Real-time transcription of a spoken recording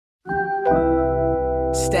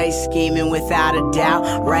Stay scheming without a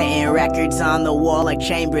doubt, writing records on the wall like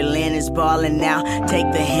Chamberlain is balling out.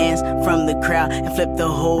 Take the hands from the crowd and flip the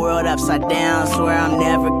whole world upside down. Swear I'm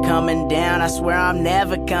never coming down, I swear I'm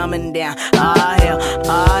never coming down. Ah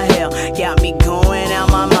hell, got me going out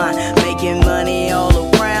my mind, making money all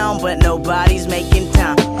around, but nobody's making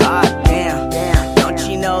time. Ah damn, don't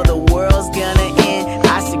you know the world's gonna end?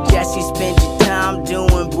 I suggest you spend your time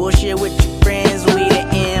doing bullshit with your friends. We the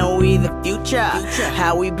end, we the future.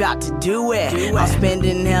 How we bout to do it? I'm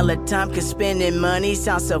spending hella time, cause spending money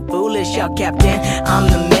sounds so foolish. Yo, Captain, I'm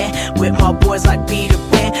the man with my boys like Peter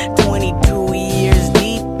Pan. 22 years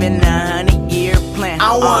deep in a 100-year plan.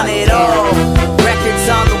 I want it all. Records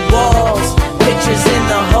on the walls, pictures in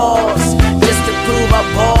the halls, just to prove I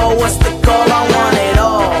ball. What's the call? I want it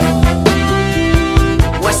all.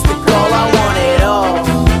 What's the call? I want it all.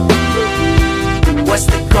 What's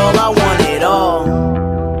the call? I want it all.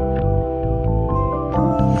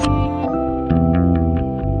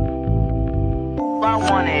 I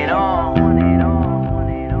want it all.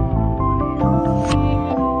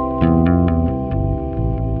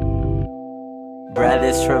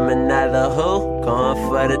 Brothers from another who, going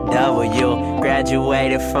for the W.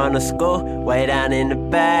 Graduated from the school, way down in the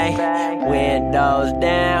bay. Windows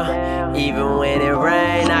down, even when it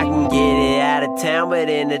rain, I can get it out of town, but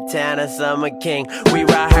in the town of Summer King, we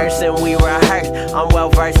rehearse and we rehearse. I'm well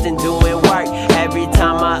versed in doing work. Every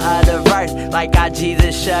time my other verse, like how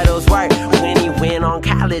Jesus shuttles work. When he went on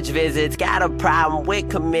college visits, got a problem with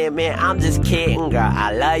commitment. I'm just kidding, girl,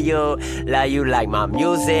 I love you like my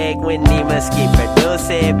music. When Nemus keep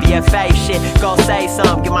producing, be a fake shit, go say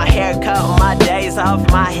something. Get my hair cut on my days off,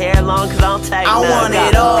 my hair long, cause I don't take I want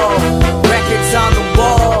it all. Records on the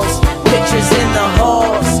walls, pictures in the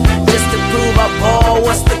halls, just to prove I ball.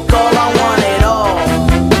 What's the call? I want it all.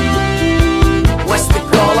 What's the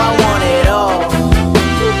call? I want it all.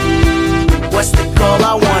 What's the call?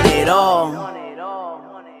 I want it all.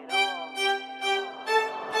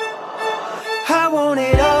 I want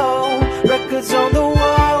it all. Records on the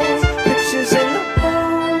walls, pictures in the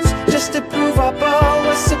halls, just to prove I ball.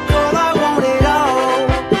 What's the call? I want it all.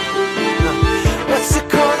 What's the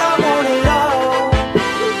call? I want it all.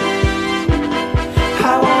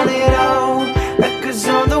 I want it all. Records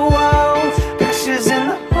on the walls, pictures in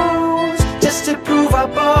the halls, just to prove I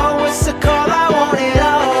ball.